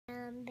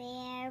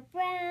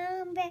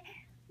bear,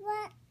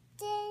 what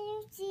do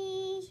you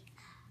see?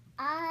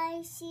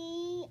 I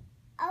see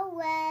a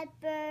red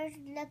bird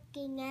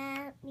looking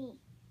at me.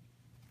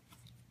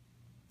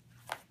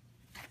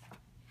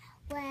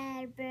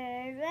 Red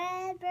bird,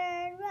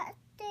 what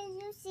do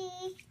you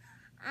see?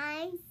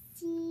 I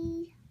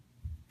see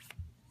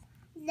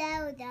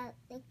yellow duck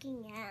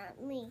looking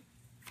at me.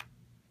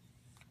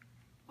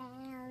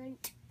 And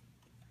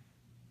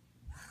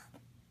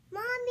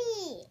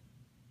Mommy,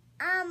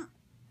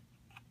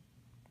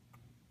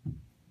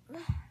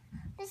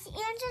 Miss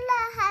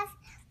Angela has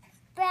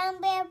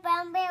brown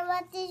bear,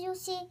 what did you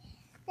see?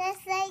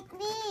 That's like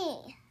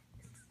me.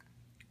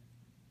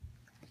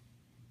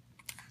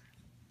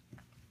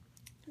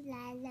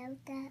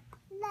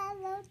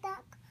 Lalo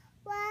duck,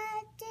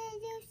 what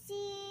did you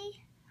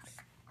see?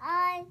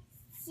 I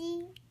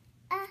see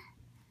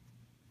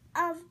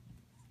a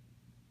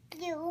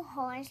blue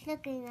horse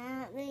looking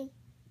at me.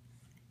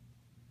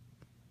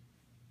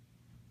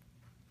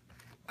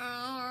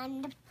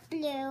 And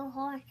blue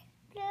horse,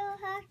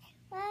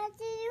 what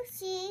did you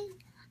see?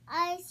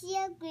 I see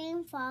a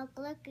green frog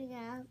looking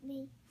at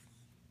me.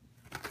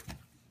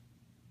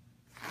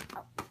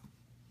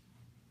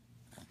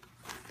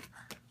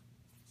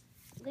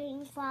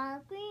 Green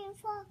frog,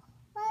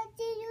 what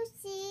did you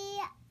see?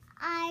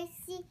 I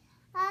see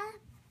a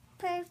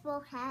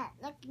purple cat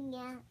looking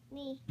at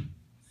me.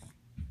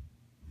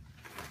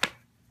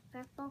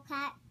 Purple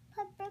cat,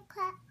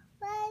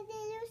 what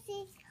did you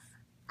see?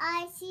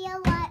 I see a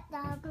white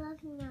dog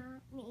looking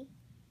at me.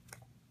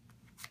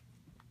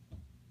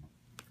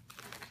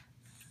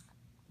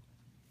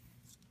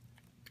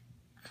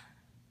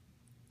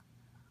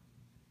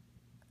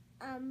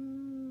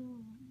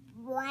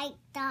 White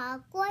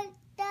dog, what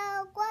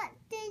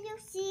did you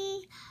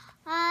see?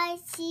 I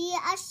see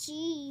a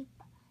sheep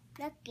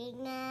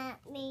looking at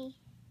me.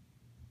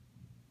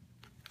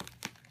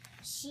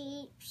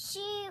 Sheep,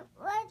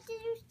 what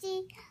did you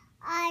see?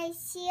 I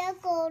see a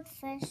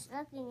goldfish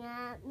looking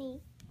at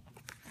me.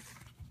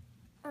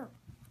 Oh,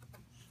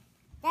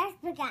 that's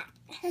forgot.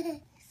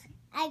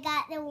 I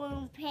got the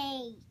wrong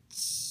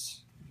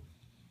page.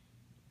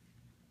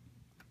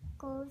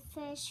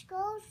 Goldfish,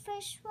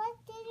 what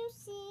did you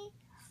see?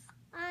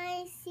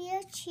 I see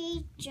a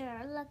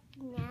teacher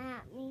looking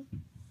at me.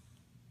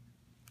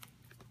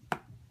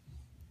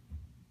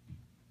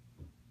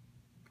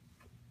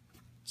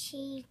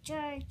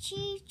 Teacher,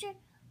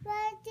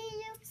 what did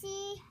you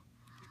see?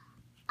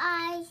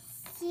 I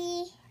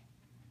see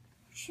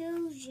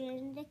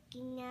children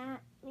looking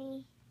at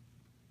me.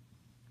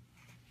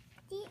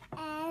 The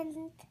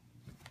end.